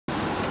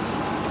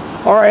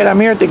All right, I'm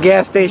here at the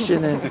gas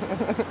station,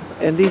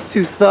 and these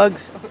two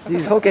thugs,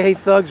 these Hoka Hey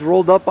thugs,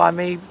 rolled up on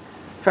me,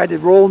 tried to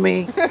roll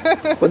me,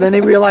 but then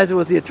they realized it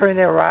was the attorney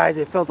that rides.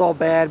 They felt all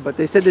bad, but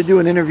they said they'd do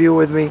an interview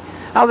with me.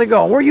 How's it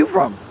going? Where are you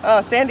from?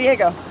 San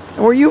Diego. And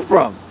where are you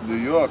from? New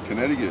York,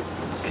 Connecticut.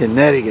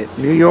 Connecticut,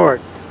 New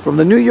York. From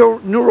the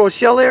New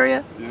Rochelle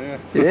area? Yeah.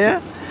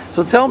 Yeah?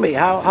 So tell me,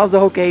 how's the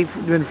Hoka Hey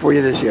been for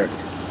you this year?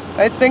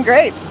 It's been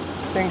great.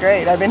 It's been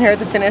great. I've been here at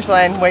the finish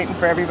line waiting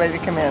for everybody to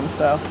come in,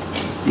 so.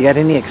 You got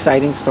any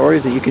exciting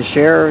stories that you can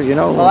share, you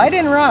know? Well, I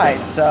didn't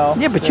ride, so.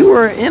 Yeah, but you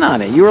were in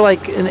on it. You were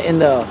like in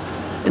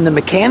the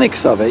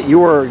mechanics of it. You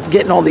were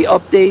getting all the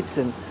updates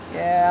and.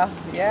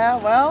 Yeah,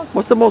 well.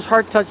 What's the most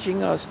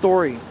heart-touching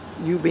story,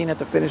 you being at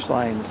the finish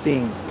line,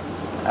 seeing?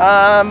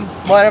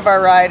 One of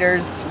our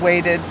riders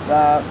waited,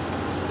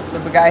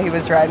 the guy he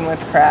was riding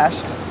with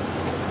crashed,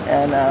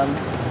 and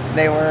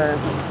they were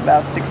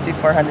about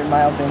 6,400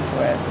 miles into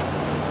it,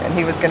 and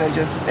he was going to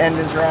just end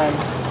his run.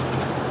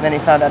 And then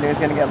he found out he was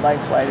going to get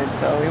life flighted,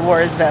 so he wore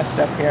his vest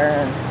up here,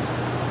 and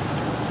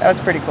that was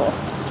pretty cool.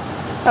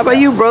 How about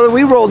you, brother?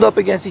 We rolled up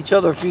against each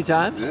other a few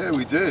times. Yeah,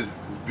 we did.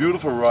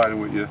 Beautiful riding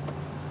with you.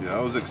 You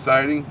know, it was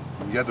exciting.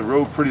 You got the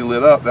road pretty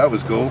lit up. That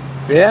was cool.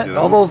 Yeah, you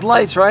know? all those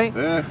lights, right?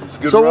 Yeah, it's a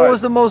good So ride. what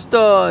was the most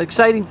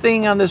exciting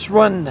thing on this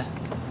run?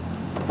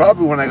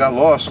 Probably when I got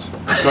lost.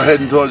 So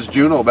heading towards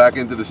Juneau, back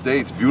into the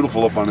States.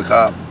 Beautiful up on the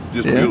top.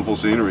 Just beautiful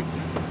scenery.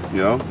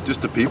 You know,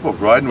 just the people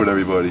riding with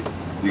everybody.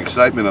 The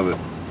excitement of it.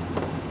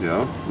 You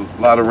know,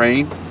 a lot of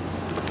rain.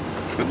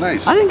 But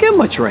nice. I didn't get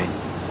much rain.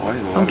 Oh, I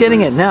had a lot I'm of getting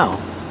rain. it now.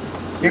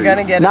 You're going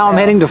to get now it I'm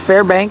heading to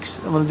Fairbanks.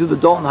 I'm going to do the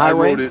Dalton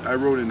Hwy. I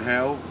rode in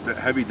hail, the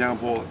heavy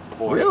downpour.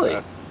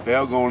 Really?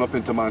 Hail going up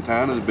into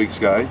Montana, the big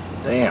sky.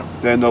 Damn.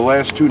 Then the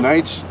last 2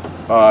 nights,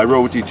 I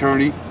rode with the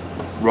attorney,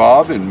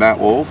 Rob and Matt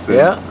Wolf.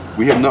 And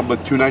we had nothing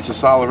but 2 nights of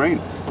solid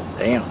rain.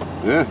 Damn.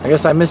 Yeah. I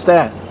guess I missed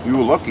that. You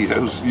were lucky.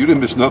 You didn't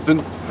miss nothing.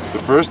 The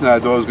first night I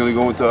thought I was going to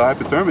go into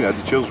hypothermia. I had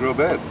the chills real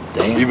bad.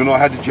 Damn. Even though I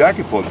had the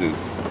jacket plugged in.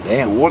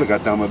 Damn. The water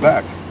got down my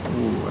back.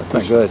 Ooh, that's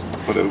not good.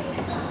 But a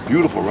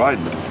beautiful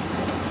riding.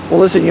 Well,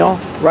 listen, y'all,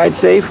 ride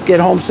safe, get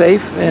home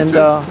safe, and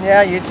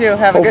yeah, you too.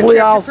 Have a good trip. Hopefully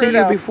I'll see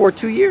you before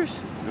 2 years.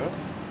 Yeah.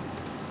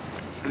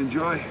 And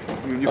enjoy.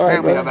 You and your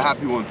family have a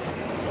happy one.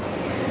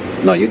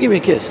 No, you give me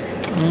a kiss.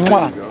 Mwah.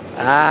 There you go.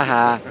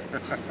 Aha.